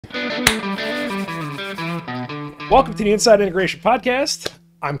Welcome to the Inside Integration Podcast.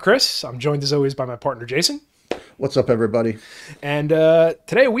 I'm Chris. I'm joined as always by my partner, Jayson. What's up, everybody? And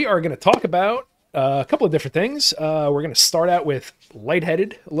today we are going to talk about a couple of different things. We're going to start out with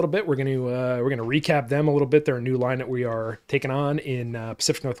Lightheaded a little bit. We're going to recap them a little bit. They're a new line that we are taking on in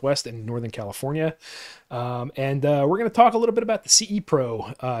Pacific Northwest and Northern California. And we're going to talk a little bit about the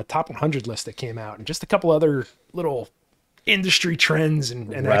CEPro Top 100 list that came out and just a couple other little industry trends and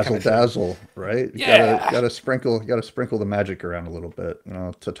that Razzle kind of thing. dazzle, right? Yeah. Gotta sprinkle the magic around a little bit,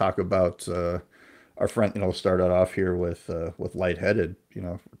 to talk about our friend. Start it off here with Lightheaded.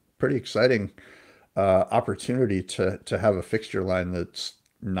 Pretty exciting opportunity to have a fixture line that's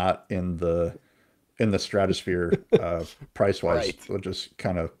not in the stratosphere price wise. Right. We'll just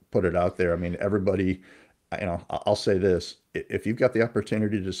kind of put it out there. I mean, everybody. I'll say this: if you've got the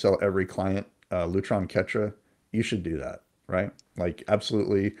opportunity to sell every client Lutron Ketra, you should do that. Right? Like,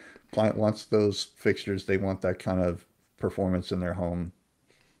 absolutely, client wants those fixtures. They want that kind of performance in their home.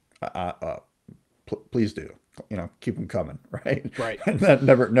 Please do. Keep them coming. Right? Right. And that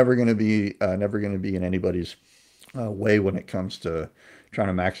never going to be in anybody's way when it comes to trying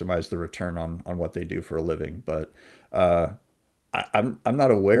to maximize the return on what they do for a living. But I'm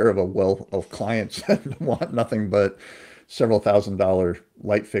not aware of a wealth of clients that want nothing but several $1,000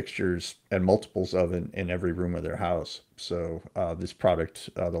 light fixtures and multiples of in every room of their house. So this product,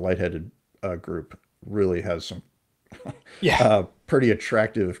 the Lightheaded group, really has some Yeah. pretty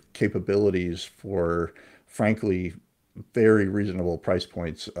attractive capabilities for, frankly, very reasonable price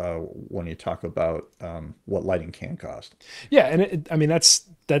points when you talk about what lighting can cost. Yeah, and I mean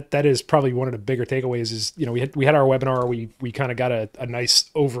that is probably one of the bigger takeaways is, we had our webinar, we kind of got a nice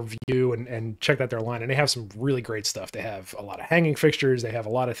overview and checked out their line, and they have some really great stuff. They have a lot of hanging fixtures, they have a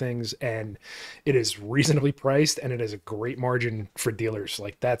lot of things, and it is reasonably priced, and it is a great margin for dealers.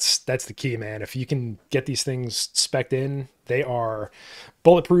 Like, that's the key, man. If you can get these things spec'd in, they are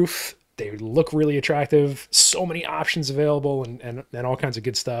bulletproof. They look really attractive. So many options available, and all kinds of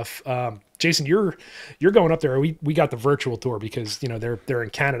good stuff. Jayson, you're going up there. We got the virtual tour because they're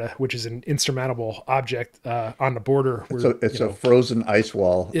in Canada, which is an insurmountable object on the border. It's a frozen ice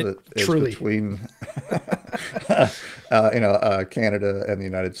wall that is truly between Canada and the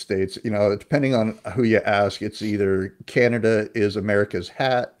United States. Depending on who you ask, it's either Canada is America's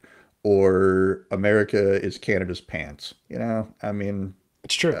hat or America is Canada's pants. I mean.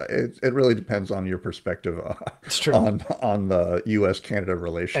 It's true. It really depends on your perspective It's true. on the U.S.-Canada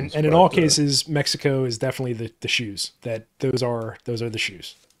relations. And in all cases, Mexico is definitely the shoes. Those are the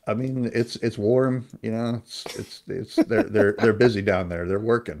shoes. I mean, it's warm. It's they're busy down there. They're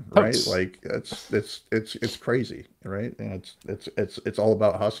working, right? Like it's crazy, right? And it's all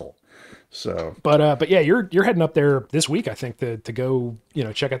about hustle. So, but yeah, you're heading up there this week, I think, to go,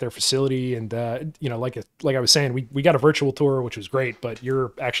 check out their facility. And, like I was saying, we got a virtual tour, which was great, but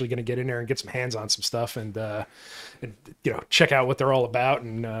you're actually going to get in there and get some hands on some stuff and check out what they're all about.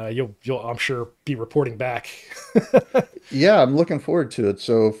 And, you'll, I'm sure, be reporting back. yeah, I'm looking forward to it.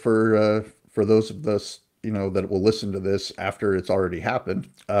 So for those of us, that will listen to this after it's already happened,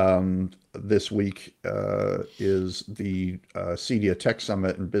 this week is the CEDIA Tech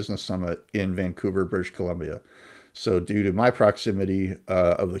Summit and Business Summit in Vancouver, British Columbia. So due to my proximity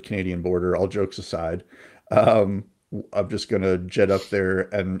of the Canadian border, all jokes aside, I'm just going to jet up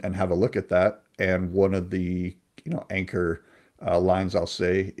there and have a look at that. And one of the anchor lines, I'll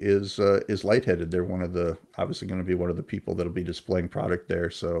say, is Lightheaded. They're obviously going to be one of the people that'll be displaying product there.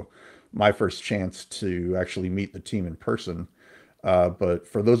 So my first chance to actually meet the team in person. But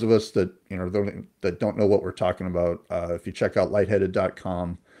for those of us that don't know what we're talking about, if you check out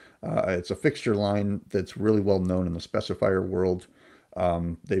lightheaded.com, it's a fixture line that's really well known in the specifier world.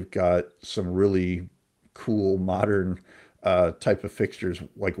 They've got some really cool modern type of fixtures,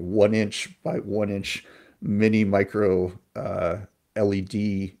 like 1 inch by 1 inch mini micro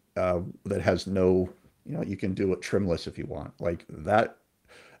LED that has no, you can do it trimless if you want, like that.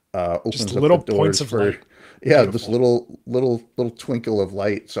 Opens Just up little the doors points of for light. yeah, Beautiful. this little twinkle of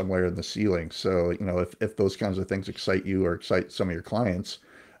light somewhere in the ceiling. So if those kinds of things excite you or excite some of your clients,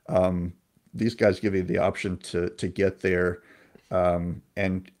 these guys give you the option to get there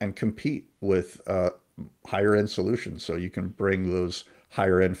and compete with higher end solutions. So you can bring those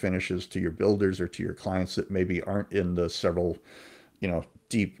higher end finishes to your builders or to your clients that maybe aren't in the several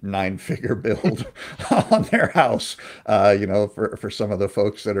deep 9-figure build on their house, for some of the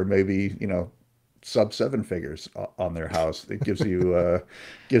folks that are maybe, sub 7 figures on their house. It gives you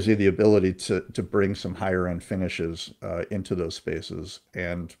the ability to bring some higher end finishes into those spaces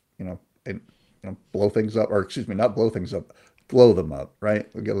and blow things up, or excuse me, not blow things up, glow them up, right?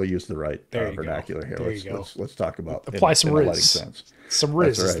 We got to use the right There you go. vernacular here. There you go. Let's talk about Apply some in a lighting riz. sense. Some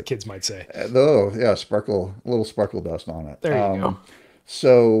That's riz, as the right. kids might say. Though, yeah, sparkle, a little sparkle dust on it. There you go.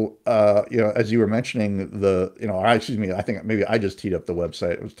 So, as you were mentioning excuse me, I think maybe I just teed up the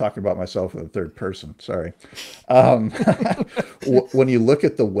website. I was talking about myself in the third person. Sorry. Um, when you look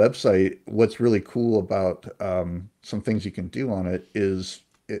at the website, what's really cool about some things you can do on it is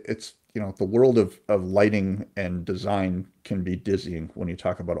it's, the world of lighting and design can be dizzying when you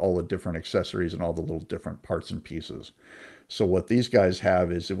talk about all the different accessories and all the little different parts and pieces. So what these guys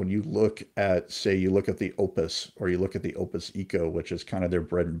have is that when you look at, say, you look at the Opus or you look at the Opus Eco, which is kind of their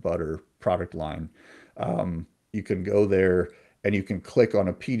bread and butter product line, you can go there and you can click on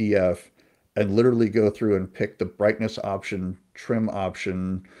a PDF and literally go through and pick the brightness option, trim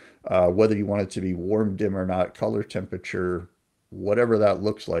option, whether you want it to be warm, dim or not, color temperature, whatever that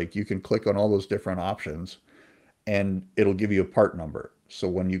looks like. You can click on all those different options and it'll give you a part number. So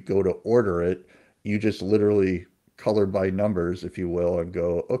when you go to order it, you just literally color by numbers, if you will, and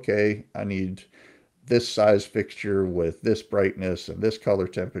go, okay, I need this size fixture with this brightness and this color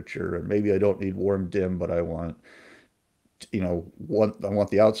temperature, and maybe I don't need warm dim, but I want, I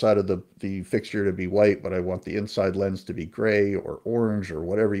want the outside of the fixture to be white, but I want the inside lens to be gray or orange or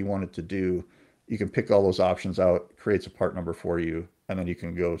whatever you want it to do. You can pick all those options out, creates a part number for you, and then you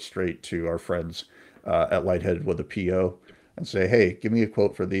can go straight to our friends at Lightheaded with a PO and say, hey, give me a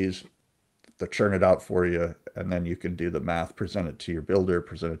quote for these. They'll churn it out for you, and then you can do the math, present it to your builder,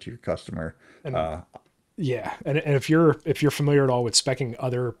 present it to your customer. And yeah, and if you're familiar at all with speccing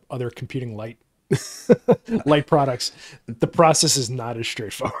other competing light products, the process is not as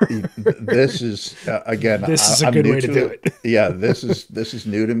straightforward. This is again, this is a good way to do it. Yeah, this is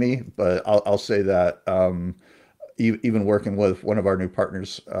new to me, but I'll say that even working with one of our new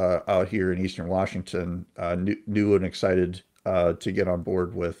partners out here in Eastern Washington, new and excited to get on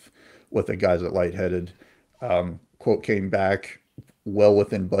board with the guys at Lightheaded. Quote came back well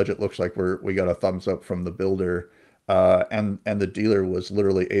within budget. Looks like we got a thumbs up from the builder. And the dealer was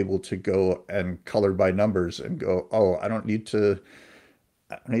literally able to go and color by numbers and go, oh, I don't need to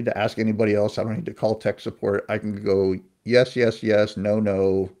ask anybody else. I don't need to call tech support. I can go, yes, yes, yes, no,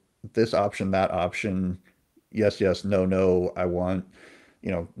 no, this option, that option, yes, yes, no, no. I want,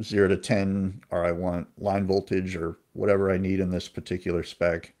 0 to 10, or I want line voltage or whatever I need in this particular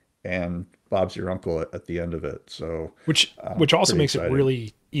spec. And Bob's your uncle at the end of it. So which also makes exciting. it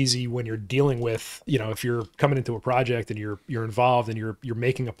really easy when you're dealing with, if you're coming into a project and you're involved and you're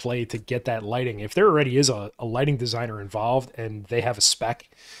making a play to get that lighting. If there already is a lighting designer involved and they have a spec,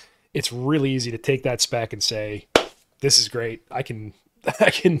 it's really easy to take that spec and say, this is great. I can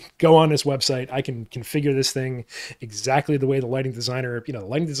go on this website. I can configure this thing exactly the way the lighting designer, the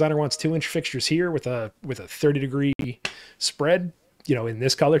lighting designer wants 2-inch fixtures here with a 30-degree spread, in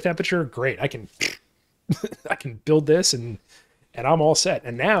this color temperature. Great. I can build this and I'm all set.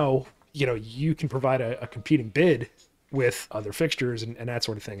 And now, you can provide a competing bid with other fixtures and that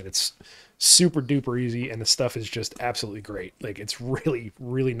sort of thing. And it's super duper easy. And the stuff is just absolutely great. Like, it's really,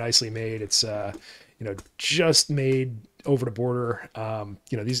 really nicely made. It's, just made over the border.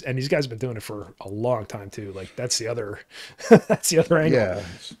 These guys have been doing it for a long time too. Like, that's the other, that's the other angle.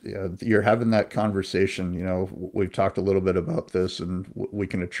 Yeah. You're having that conversation. We've talked a little bit about this, and we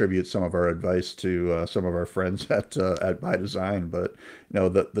can attribute some of our advice to some of our friends at By Design. But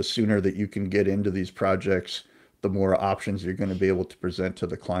the sooner that you can get into these projects, the more options you're going to be able to present to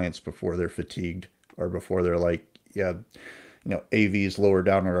the clients before they're fatigued or before they're like, yeah, AV's lower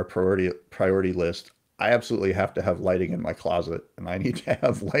down on our priority list. I absolutely have to have lighting in my closet, and I need to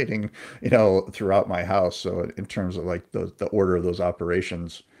have lighting, throughout my house. So in terms of like the order of those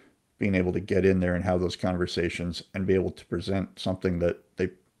operations, being able to get in there and have those conversations and be able to present something that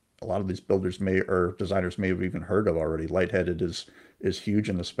a lot of these builders or designers may have even heard of already. Lightheaded is huge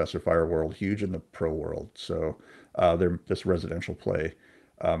in the specifier world, huge in the pro world. So this residential play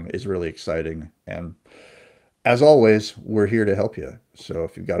is really exciting. And as always, we're here to help you. So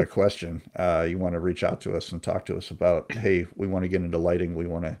if you've got a question, you want to reach out to us and talk to us about, hey, we want to get into lighting. We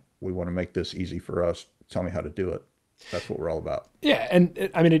want to make this easy for us. Tell me how to do it. That's what we're all about. Yeah. And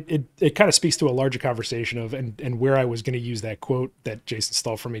it kind of speaks to a larger conversation of, and where I was going to use that quote that Jayson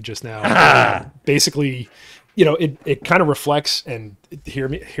stole from me just now. Basically, it kind of reflects, and here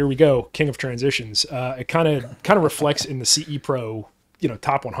we go, king of transitions. It kind of reflects in the CEPro,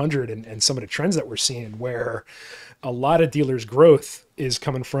 top 100 and some of the trends that we're seeing, where a lot of dealers' growth is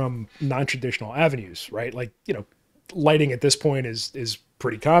coming from non-traditional avenues, right? Like, lighting at this point is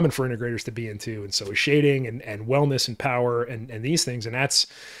pretty common for integrators to be into. And so is shading and wellness and power and these things. And that's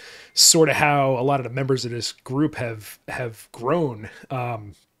sort of how a lot of the members of this group have grown.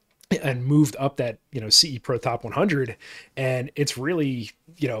 And moved up that, CEPro top 100. And it's really,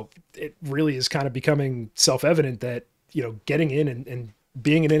 it really is kind of becoming self-evident that, getting in and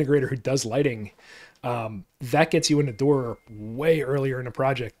being an integrator who does lighting, that gets you in the door way earlier in a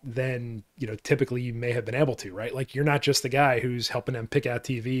project than, typically you may have been able to, right? Like, you're not just the guy who's helping them pick out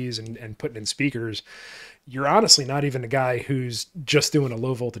TVs and putting in speakers. You're honestly not even the guy who's just doing a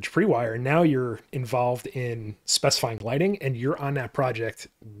low voltage pre-wire. Now you're involved in specifying lighting, and you're on that project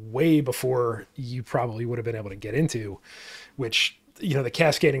way before you probably would have been able to get into, which, the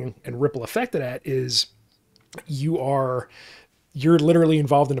cascading and ripple effect of that is you're literally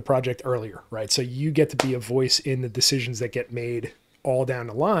involved in the project earlier, right? So you get to be a voice in the decisions that get made all down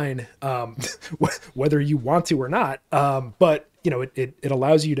the line, whether you want to or not. But it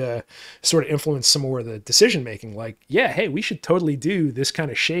allows you to sort of influence some more of the decision making. Like, yeah, hey, we should totally do this kind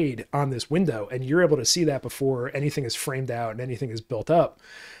of shade on this window, and you're able to see that before anything is framed out and anything is built up.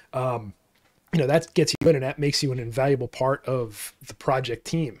 That gets you in, and that makes you an invaluable part of the project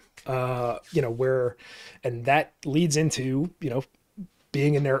team. And that leads into,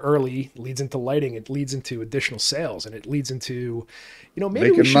 being in there early leads into lighting. It leads into additional sales, and it leads into,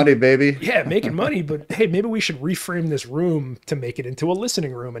 maybe making money, baby. Yeah, making money. But hey, maybe we should reframe this room to make it into a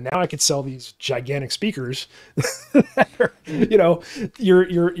listening room. And now I could sell these gigantic speakers.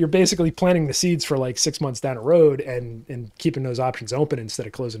 You're basically planting the seeds for like 6 months down the road, and keeping those options open instead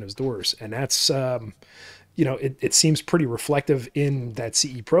of closing those doors. And that's it seems pretty reflective in that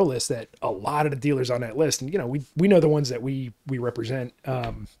CEPro list that a lot of the dealers on that list, and we know the ones that we represent,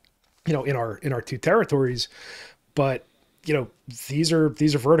 in our two territories, but these are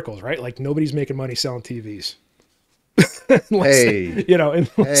verticals, right? Like, nobody's making money selling TVs.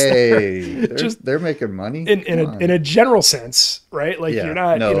 They're making money in a general sense, right? Like, you're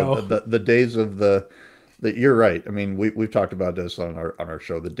not, the days of you're right. I mean, we've talked about this on our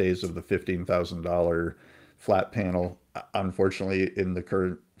show, the days of the $15,000 flat panel. Unfortunately, in the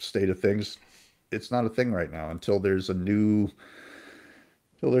current state of things, it's not a thing right now until there's a new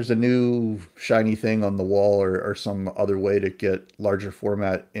shiny thing on the wall, or some other way to get larger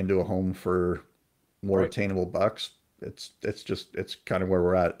format into a home for more attainable bucks. It's kind of where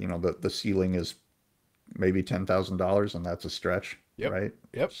we're at. The ceiling is maybe $10,000, and that's a stretch. Yep. Right.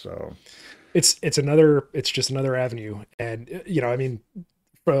 Yep. So it's just another avenue. And,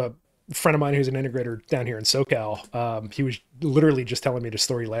 a friend of mine who's an integrator down here in SoCal, he was literally just telling me the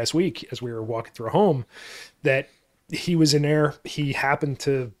story last week as we were walking through a home, that he was in there. He happened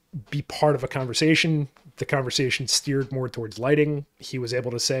to be part of a conversation. The conversation steered more towards lighting. He was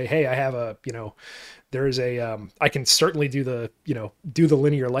able to say, hey, I have I can certainly do the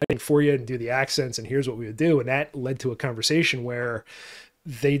linear lighting for you and do the accents, and here's what we would do. And that led to a conversation where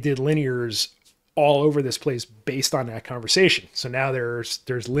they did linears all over this place based on that conversation. So now there's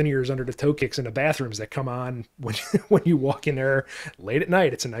linears under the toe kicks in the bathrooms that come on when you walk in there late at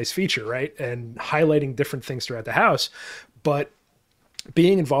night. It's a nice feature, right? And highlighting different things throughout the house. But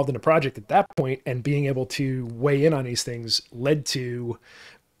being involved in a project at that point and being able to weigh in on these things led to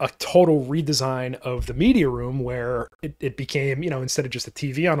a total redesign of the media room, where it became, instead of just a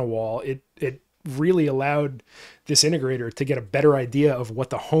TV on a wall, it really allowed this integrator to get a better idea of what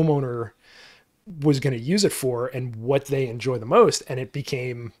the homeowner was going to use it for and what they enjoy the most. And it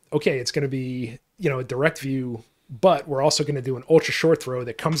became, okay, it's going to be, a direct view, but we're also going to do an ultra short throw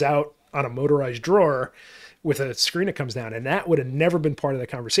that comes out on a motorized drawer with a screen that comes down. And that would have never been part of the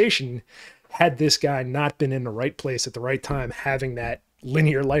conversation had this guy not been in the right place at the right time, having that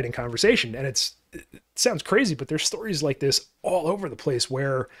linear lighting conversation. And it sounds crazy, but there's stories like this all over the place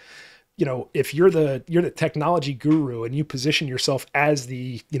where, if you're the technology guru and you position yourself as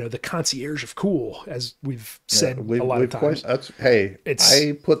the concierge of cool, as we've said a lot of times.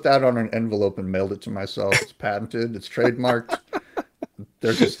 I put that on an envelope and mailed it to myself. It's patented. It's trademarked.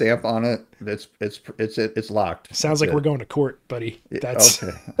 There's a stamp on it. It's locked. Sounds like we're going to court, buddy. That's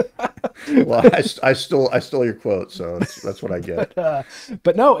okay. Well, I stole your quote, so that's what I get.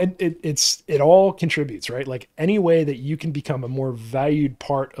 But no, it all contributes, right? Like, any way that you can become a more valued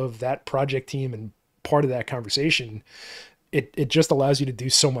part of that project team and part of that conversation, it just allows you to do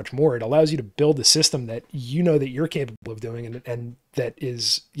so much more. It allows you to build a system that that you're capable of doing, and that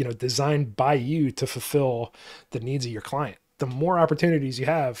is designed by you to fulfill the needs of your client. The more opportunities you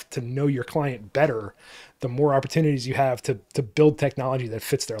have to know your client better, the more opportunities you have to build technology that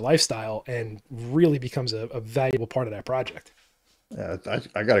fits their lifestyle and really becomes a valuable part of that project. Yeah,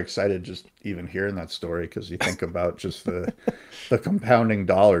 I got excited just even hearing that story, because you think about just the compounding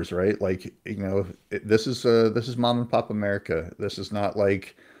dollars, right? Like, this is mom and pop America. This is not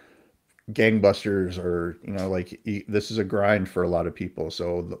like gangbusters, or like this is a grind for a lot of people.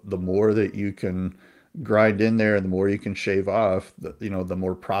 So the more that you can grind in there and the more you can shave off, the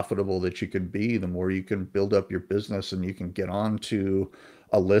more profitable that you can be, the more you can build up your business, and you can get on to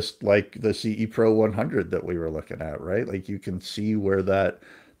a list like the CEPro 100 that we were looking at, right? Like you can see where that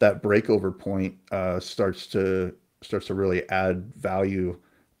breakover point starts to really add value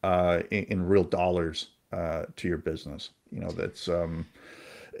in real dollars to your business. That's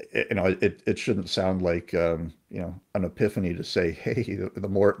it shouldn't sound like an epiphany to say, hey, the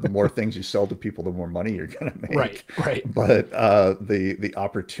more things you sell to people, the more money you're going to Right, make. right. But the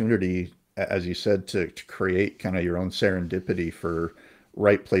opportunity, as you said, to create kind of your own serendipity for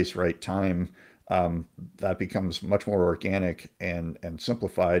right place, right time, that becomes much more organic and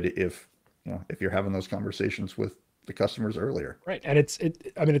simplified if you're having those conversations with the customers earlier. Right. And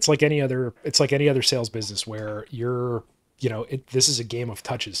I mean, it's like any other sales business where this is a game of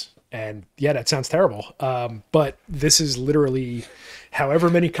touches. And yeah, that sounds terrible. But this is literally however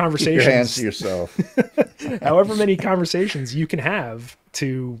many Keep your hands to conversations, yourself. however many conversations you can have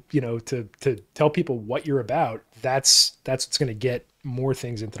to tell people what you're about. That's what's going to get more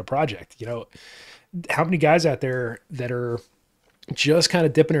things into the project. How many guys out there that are just kind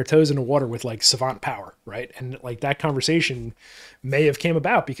of dipping their toes in the water with like savant power, right? And like that conversation may have came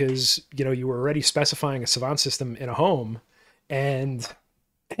about because you were already specifying a savant system in a home, and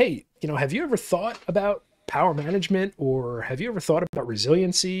hey, have you ever thought about power management, or have you ever thought about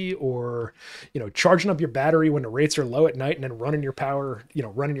resiliency, or charging up your battery when the rates are low at night and then running your power,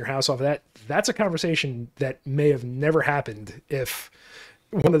 running your house off of that? That's a conversation that may have never happened if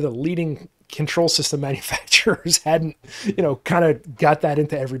one of the leading control system manufacturers hadn't, kind of got that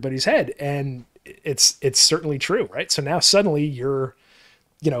into everybody's head. And it's certainly true, right? So now suddenly you're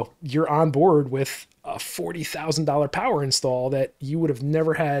on board with a $40,000 power install that you would have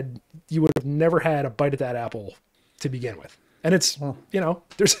never had a bite at that apple to begin with. And it's, Well,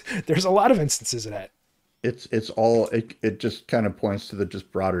 there's a lot of instances of that. it just kind of points to the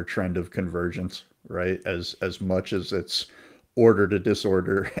just broader trend of convergence, right? As much as it's order to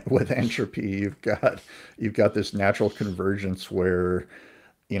disorder with entropy, you've got this natural convergence where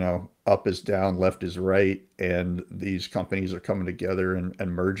up is down, left is right, and these companies are coming together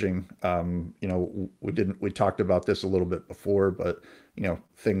and merging. We talked about this a little bit before, but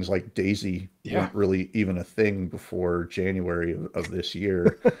things like Daisy Yeah. weren't really even a thing before January of this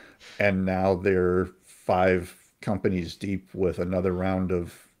year, and now they're five companies deep with another round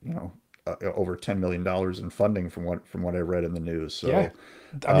of over $10 million in funding from what I read in the news. Yeah.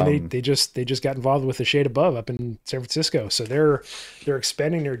 So I mean, they just got involved with the Shade Above up in San Francisco. So they're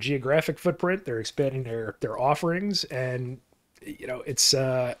expanding their geographic footprint, they're expanding their offerings, and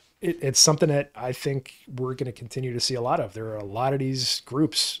it's something that I think we're going to continue to see a lot of. There are a lot of these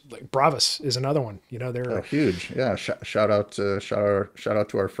groups, like Bravus is another one. oh, They're huge. Yeah. Shout out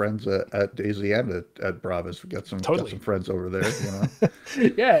to our friends at Daisy and at Bravas. We got some totally. friends over there.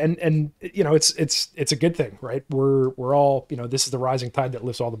 Yeah, and it's a good thing, right? We're all, this is the rising tide that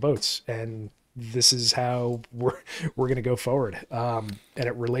lifts all the boats, and this is how we're going to go forward. And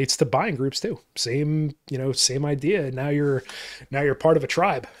it relates to buying groups too. Same idea. Now you're part of a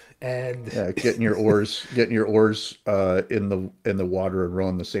tribe, and Yeah, getting your oars in the water and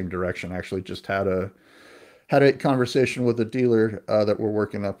rowing the same direction. Actually, just had a conversation with a dealer that we're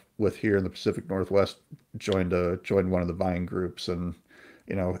working up with here in the Pacific Northwest. Joined one of the buying groups, and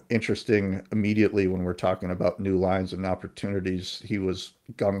interesting immediately when we're talking about new lines and opportunities. He was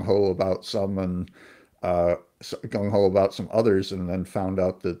gung ho about some and gung ho about some others, and then found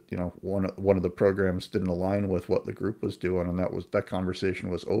out that one of the programs didn't align with what the group was doing, and that conversation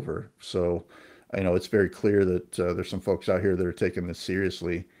was over. So it's very clear that there's some folks out here that are taking this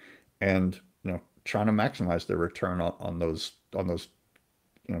seriously, and trying to maximize their return on those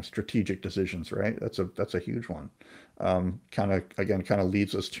strategic decisions, right? That's a huge one. Kind of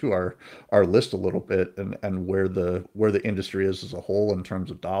leads us to our list a little bit, and where the industry is as a whole in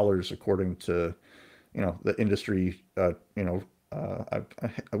terms of dollars, according to the industry. I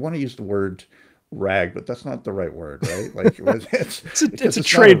want to use the word rag, but that's not the right word, right? Like it's it's because a it's not a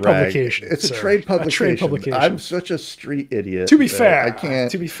trade rag. publication, It's a sir. trade A trade publication. I'm publication. such a street idiot To be that I fair,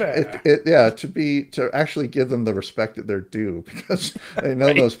 can't. to be fair, Yeah, to actually give them the respect that they're due, because I know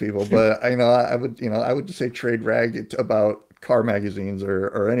right? those people, but I would just say trade rag about car magazines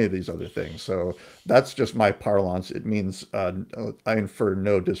or any of these other things. So that's just my parlance. It means I infer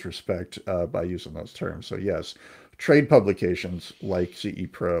no disrespect by using those terms. So yes, trade publications like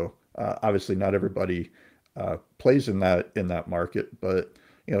CEPro. Obviously, not everybody plays in that market, but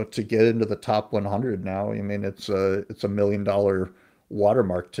to get into the top 100 now, I mean, it's a $1 million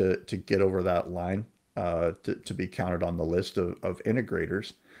watermark to get over that line, to be counted on the list of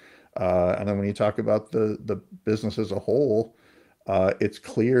integrators. And then when you talk about the business as a whole, it's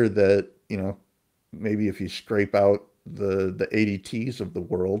clear that, maybe if you scrape out the ADTs of the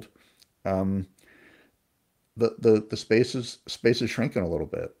world, um, the space is shrinking a little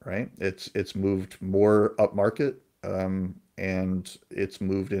bit, right? It's moved more upmarket, and it's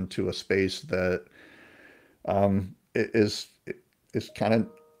moved into a space that, is kind of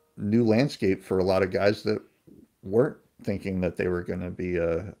new landscape for a lot of guys that weren't thinking that they were going to be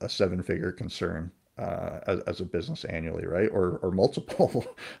a seven-figure concern, as a business annually, right? Or multiple,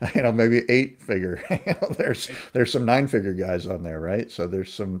 maybe eight-figure. There's some nine-figure guys on there, right? So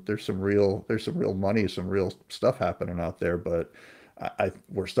there's some real money, some real stuff happening out there. But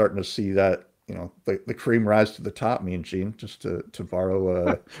we're starting to see that, the cream rise to the top. Me and Gene, just to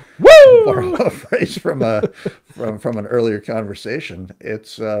borrow borrow Woo! a phrase from an earlier conversation.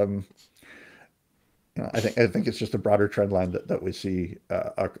 It's I think it's just a broader trend line that we see,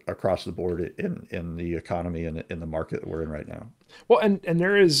 across the board in the economy and in the market that we're in right now. Well, and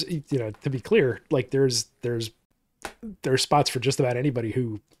there is, to be clear, like there's spots for just about anybody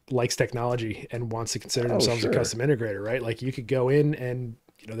who likes technology and wants to consider Oh, themselves a sure. custom integrator, right? Like you could go in and,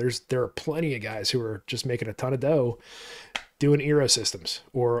 there are plenty of guys who are just making a ton of dough doing Eero systems,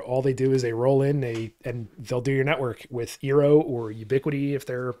 or all they do is they roll in, and they'll do your network with Eero or Ubiquity if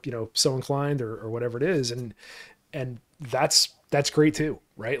they're, so inclined, or whatever it is. And that's great too,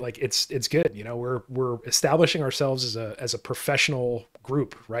 right? Like it's good. We're establishing ourselves as a professional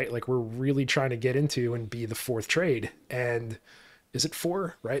group, right? Like we're really trying to get into and be the fourth trade. And is it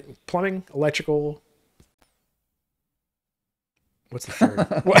four, right? Plumbing, electrical, what's the third?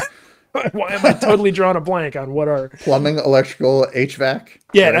 What? Why am I totally drawing a blank on what our... Plumbing, electrical, HVAC,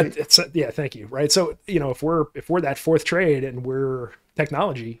 Yeah, right? yeah, thank you. Right. So, if we're that fourth trade and we're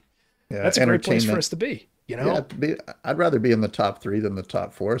technology, Yeah, that's a great place for entertainment. us to be, Yeah, I'd rather be in the top three than the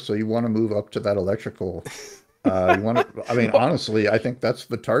top four. So you want to move up to that electrical. You want to, I mean, Well, honestly, I think that's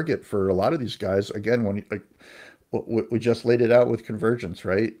the target for a lot of these guys. Again, like, we just laid it out with convergence,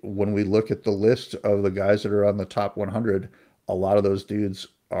 right? When we look at the list of the guys that are on the top 100, a lot of those dudes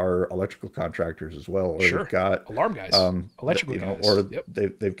are electrical contractors as well, or they've sure. got, Alarm guys, electrical guys. or Yep.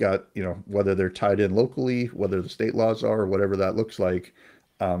 they've got, whether they're tied in locally, whether the state laws are, or whatever that looks like.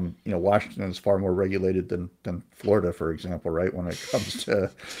 Washington is far more regulated than Florida, for example, right? When it comes to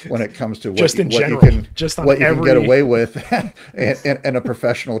what Just you, in what you general, can just on what you can get every... away with in a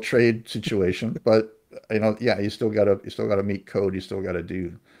professional trade situation. But yeah, you still gotta meet code. You still gotta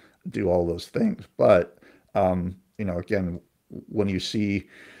do all those things. But again, when you see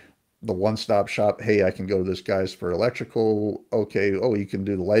the one-stop shop, hey, I can go to this guy's for electrical. Okay, oh, you can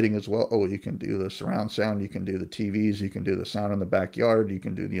do the lighting as well. Oh, you can do the surround sound. You can do the TVs. You can do the sound in the backyard. You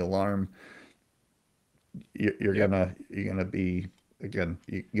can do the alarm. You're Yep. gonna be, again,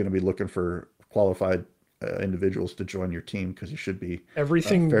 you're gonna be looking for qualified, individuals to join your team, because you should be a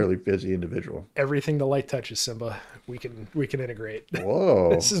Everything, fairly busy individual. everything the light touches, Simba, we can integrate. This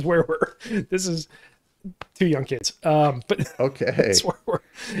Whoa. is where this is two young kids. But Okay. that's where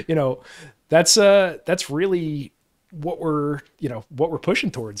you know, that's really what we're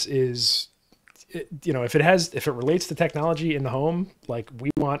pushing towards is, if it relates to technology in the home, like we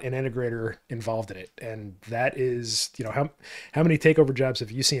want an integrator involved in it. And that is, how many takeover jobs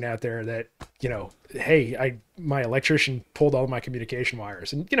have you seen out there that, hey, my electrician pulled all my communication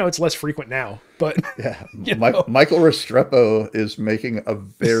wires, and, it's less frequent now, but Yeah, you know, Michael Restrepo is making a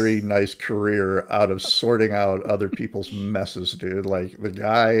very nice career out of sorting out other people's messes, dude. Like the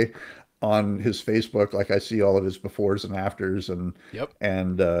guy on his Facebook, like I see all of his befores and afters, and yep.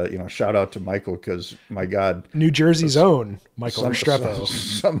 shout out to Michael, because my God, New Jersey's own Michael some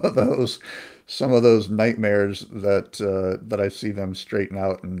Restrepo. some of those nightmares that I see them straighten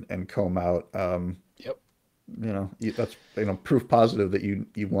out and comb out. Yep. That's proof positive that you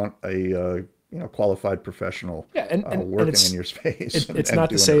want a, qualified professional, Yeah. And working in your space, it's and not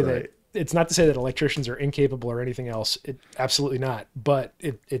to doing it say that right. electricians are incapable or anything else. Absolutely not. But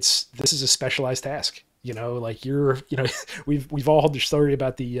this is a specialized task. Like we've all heard the story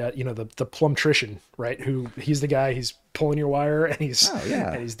about the plumtrician, right? Who he's the guy, he's pulling your wire and Oh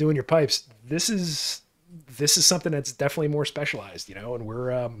yeah. he's doing your pipes. This is something that's definitely more specialized, and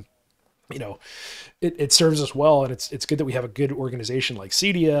we're it serves us well, and it's good that we have a good organization like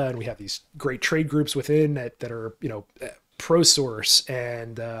CEDIA, and we have these great trade groups within that are ProSource,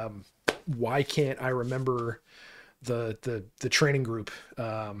 and why can't I remember the training group?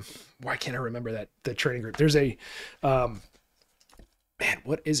 Why can't I remember the training group? There's a man,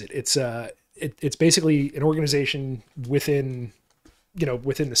 what is it? It's basically an organization within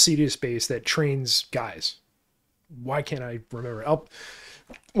within the CEDIA space that trains guys. Why can't I remember?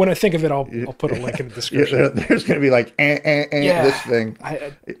 When I think of it, I'll put a link in the description. There's going to be like Yeah, this thing.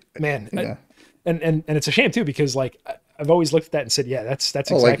 Man, Yeah. And it's a shame too, because like I've always looked at that and said, yeah, that's Oh,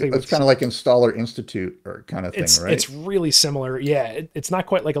 like exactly it's what's. kind of like Installer Institute or kind of thing, right? It's really similar. Yeah, it's not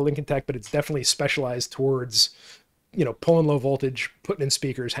quite like a Lincoln Tech, but it's definitely specialized towards pulling low voltage, putting in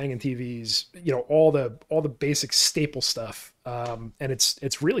speakers, hanging TVs, all the basic staple stuff. And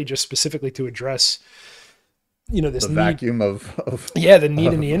it's really just specifically to address this The need. vacuum of Yeah, the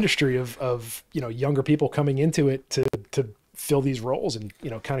need in the industry of younger people coming into it to fill these roles and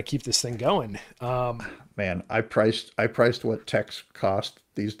kind of keep this thing going. man, I priced what techs cost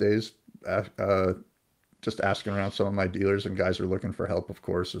these days. Just asking around some of my dealers, and guys are looking for help, of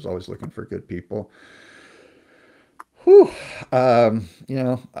course. There's always looking for good people. Whew.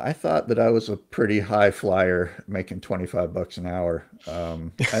 I thought that I was a pretty high flyer making 25 bucks an hour.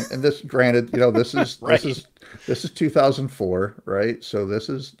 And this, granted, this Right. is this is 2004, right? So this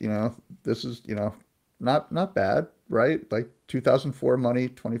is not bad, right? Like 2004 money,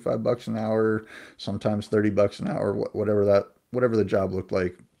 25 bucks an hour, sometimes 30 bucks an hour, whatever the job looked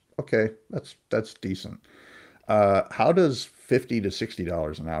like. Okay, that's decent. How does 50 to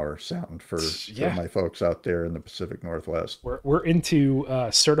 $60 an hour sound for Yeah, my folks out there in the Pacific Northwest? we're into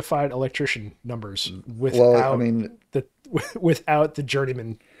certified electrician numbers Well, I mean, the without the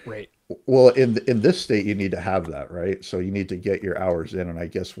journeyman rate. well, in this state, you need to have that, right? So you need to get your hours in, and I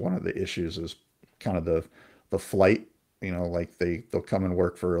guess one of the issues is kind of the flight. Like they'll come and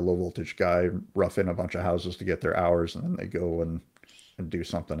work for a low voltage guy, rough in a bunch of houses to get their hours, and then they go and do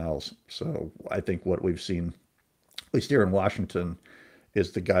something else. So I think what we've seen, at least here in Washington,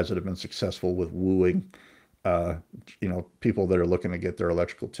 is the guys that have been successful with wooing, people that are looking to get their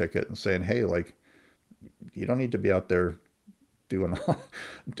electrical ticket and saying, hey, like, you don't need to be out there doing all,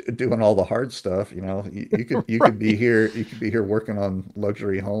 doing all the hard stuff. You could be Right. here, working on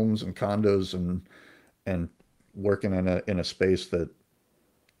luxury homes and condos and working in a space that,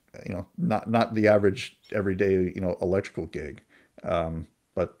 not the average everyday, electrical gig.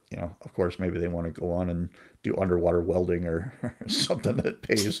 But of course, maybe they want to go on and do underwater welding or something that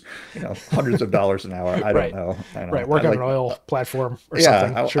pays, hundreds of dollars an hour. I don't Right. know. I Right. know. I Work on an like, oil platform or yeah,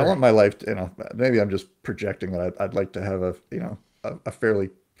 something. I Sure. want my life to, maybe I'm just projecting that I'd like to have a fairly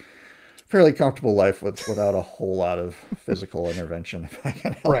comfortable life without a whole lot of physical intervention if I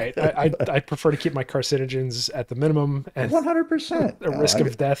can help Right. it. I prefer to keep my carcinogens at the minimum and 100%. the risk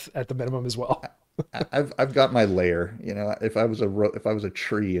of death at the minimum as well. I've got my layer. If I was a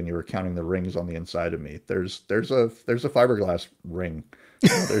tree and you were counting the rings on the inside of me, there's a fiberglass ring.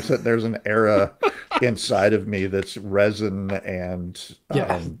 There's an era inside of me that's resin and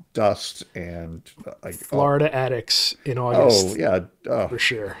Yeah. dust and like Florida attics in oh August yeah, oh for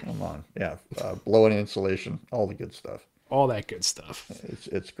sure. come on, yeah, blowing insulation, all the good stuff. All that good stuff.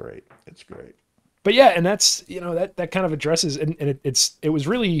 It's great. It's great. But yeah, and that's that kind of addresses and it was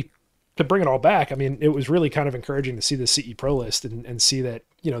really, to bring it all back. I mean, it was really kind of encouraging to see the CEPro list and see that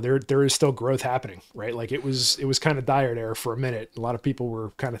there is still growth happening, right? Like it was kind of dire there for a minute. A lot of people were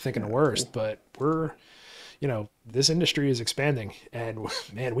kind of thinking the worst, but this industry is expanding, and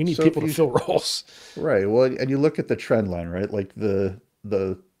man, we need So if people to you fill roles. Right. Well, and you look at the trend line, right? Like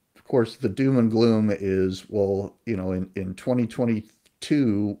of course, the doom and gloom is, well, in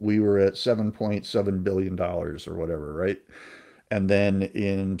 2022, we were at $7.7 billion or whatever, right? And then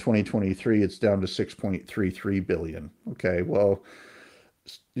in 2023, it's down to 6.33 billion. Okay. Well,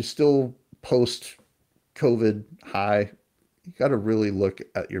 you still post COVID high. You got to really look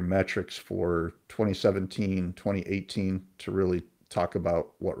at your metrics for 2017, 2018 to really talk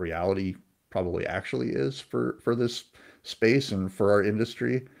about what reality probably actually is for this space and for our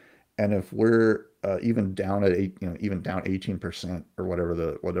industry. And if we're even down at even down 18% or whatever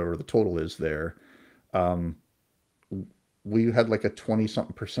the total is there, um, we had like a 20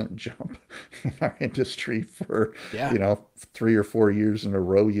 something percent jump in our industry for, Yeah. 3 or 4 years in a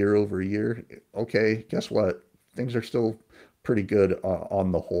row, year over year. Okay, guess what? Things are still pretty good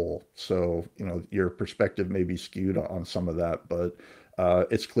on the whole. So, your perspective may be skewed on some of that, but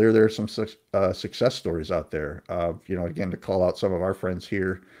it's clear there are some success stories out there. Again, to call out some of our friends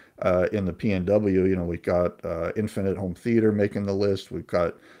here in the PNW, we've got Infinite Home Theater making the list. We've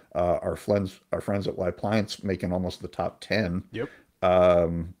got our friends at Y Plants making almost the top 10 Yep.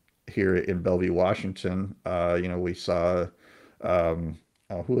 here in Bellevue, Washington. We saw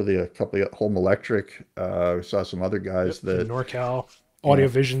who are the a couple of Home Electric. We saw some other guys Yep. In that NorCal, you know Audio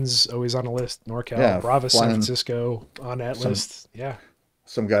Vision's always on the list. NorCal, yeah, Bravos, San flying Francisco on that some list. Yeah.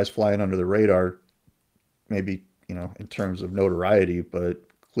 some guys flying under the radar, maybe in terms of notoriety, but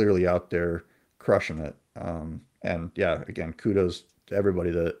clearly out there crushing it. And yeah, again, kudos to everybody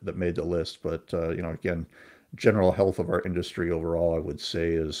that made the list. But, again, general health of our industry overall, I would say,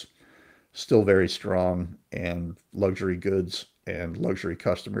 is still very strong, and luxury goods and luxury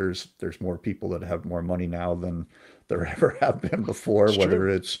customers, there's more people that have more money now than there ever have been before, It's true. whether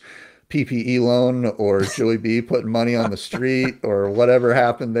it's PPE loan or Joey B putting money on the street or whatever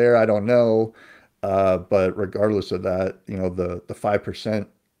happened there, I don't know. But regardless of that, the 5%,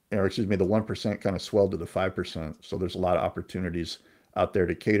 or excuse me, the 1% kind of swelled to the 5%. So there's a lot of opportunities out there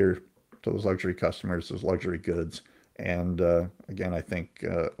to cater to those luxury customers, those luxury goods. And again, I think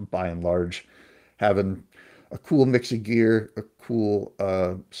by and large, having a cool mix of gear, a cool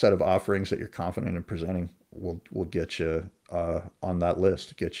set of offerings that you're confident in presenting will get you on that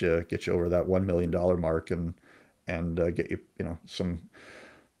list, get you over that $1 million mark, and get you some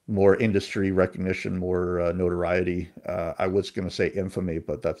more industry recognition, more notoriety. I was going to say infamy,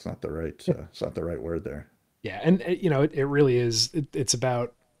 but that's not the right it's not the right word there. Yeah, and it really is. It's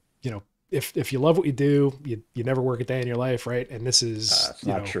about, if you love what you do, you never work a day in your life, right? And this is, It's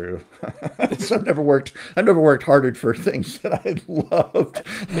not true. I've never worked harder for things that I loved.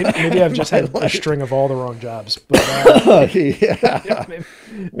 maybe I've just My had a life. string of all the wrong jobs, but Yeah. maybe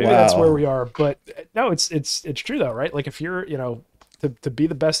that's where Wow. we are. But no, it's true though, right? Like if you're, to be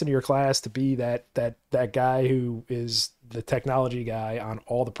the best in your class, to be that guy who is the technology guy on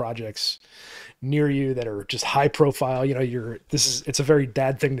all the projects near you that are just high profile, it's a very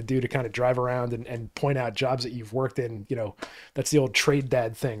dad thing to do, to kind of drive around and point out jobs that you've worked in. That's the old trade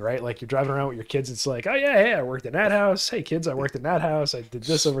dad thing, right? Like you're driving around with your kids, it's like, oh yeah, hey, I worked in that house, hey kids, I worked in that house, I did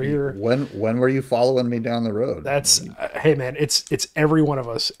this over here. When were you following me down the road? That's hey man, it's every one of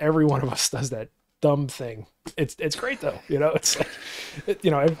us, does that dumb thing. It's great though, it's like,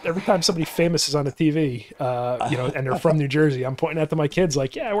 every time somebody famous is on the TV, and they're from New Jersey, I'm pointing out to my kids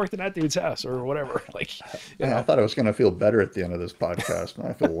like, yeah, I worked in that dude's house or whatever. Like, Man, I thought I was going to feel better at the end of this podcast. Now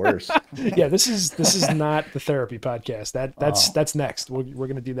I feel worse. yeah, this is not the therapy podcast. That's Oh, that's next. We're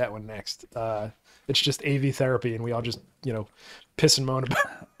gonna do that one next. It's just AV therapy, and we all just piss and moan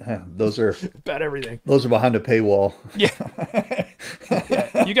those are about everything. those are behind a paywall. Yeah,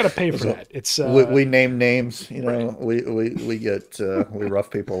 yeah, you got to pay for So that. It's we name names. right. We get we rough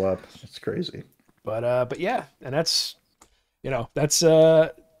people up. It's crazy. But yeah, and that's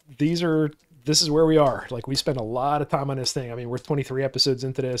these are this is where we are. Like we spend a lot of time on this thing. I mean, we're 23 episodes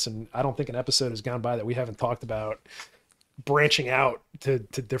into this, and I don't think an episode has gone by that we haven't talked about branching out to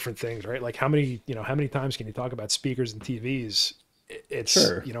different things, right? Like how many times can you talk about speakers and TVs? It's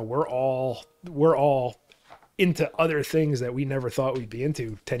Sure. we're all into other things that we never thought we'd be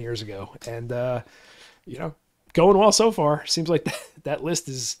into 10 years ago, and you know going well so far. Seems like that list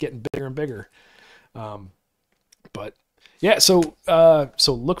is getting bigger and bigger. But yeah, so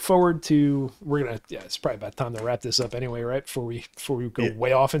look forward to, it's probably about time to wrap this up anyway, right? Before we go Yeah.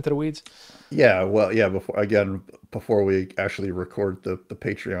 way off into the weeds. Yeah, well, yeah, before we actually record the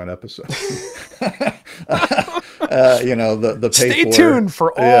Patreon episode. The pay Stay for, tuned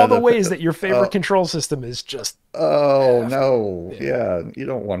for yeah, all the ways that your uh, favorite control system is just oh effed. no, Yeah. yeah, you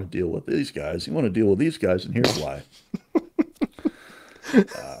don't want to deal with these guys. You want to deal with these guys, and here's why.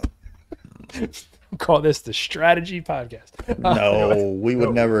 Call this the strategy podcast. Anyway, No, no, we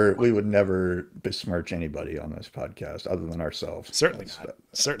would never besmirch anybody on this podcast other than ourselves. certainly not.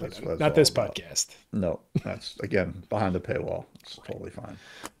 Certainly That's not. what it's Not all this about. podcast. No, that's again behind the paywall. It's totally fine.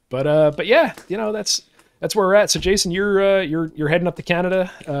 But yeah, that's where we're at. So Jason, you're heading up to Canada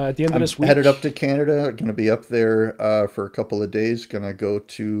at the end of I'm this week. headed up to Canada. Going to be up there for a couple of days. Going to go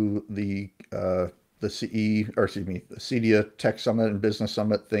to the the CEDIA Tech Summit and Business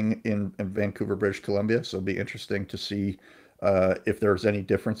Summit thing in Vancouver, British Columbia. So it'll be interesting to see if there's any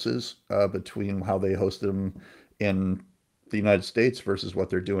differences between how they hosted them in the United States versus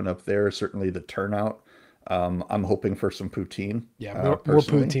what they're doing up there. Certainly the turnout. I'm hoping for some poutine, Yeah, more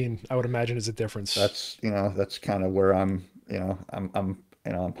personally. poutine, I would imagine, is a difference. That's kind of where I'm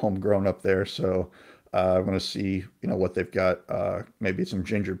homegrown up there, so I'm going to see what they've got. Maybe some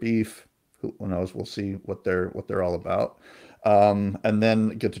ginger beef. Who knows? We'll see what they're all about, and then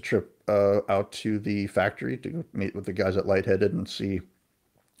get the trip out to the factory to go meet with the guys at Lightheaded and see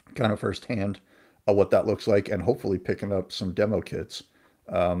kind of firsthand what that looks like, and hopefully picking up some demo kits.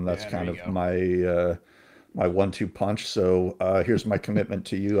 That's Yeah, there kind you of go. my one-two punch. So here's my commitment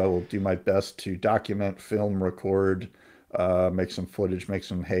to you. I will do my best to document, film, record, make some footage, make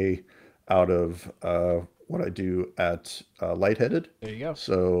some hay out of what I do at Lightheaded. There you go.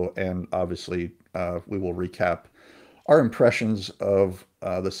 So, and obviously we will recap our impressions of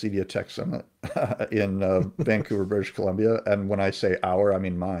the CEDIA Tech Summit in Vancouver, British Columbia. And when I say our, I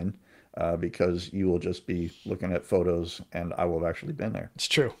mean mine, because you will just be looking at photos and I will have actually been there. It's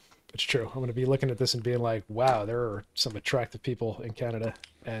true. It's true. I'm going to be looking at this and being like, wow, there are some attractive people in Canada.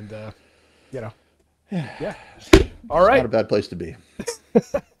 And, you know, yeah. All It's right. not a bad place to be.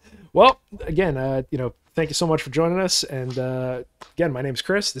 Well, again, thank you so much for joining us. And again, my name's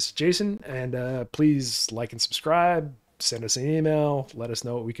Chris. This is Jayson. And please like and subscribe. Send us an email. Let us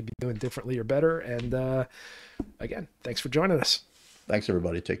know what we could be doing differently or better. And again, thanks for joining us. Thanks,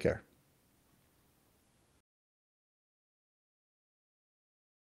 everybody. Take care.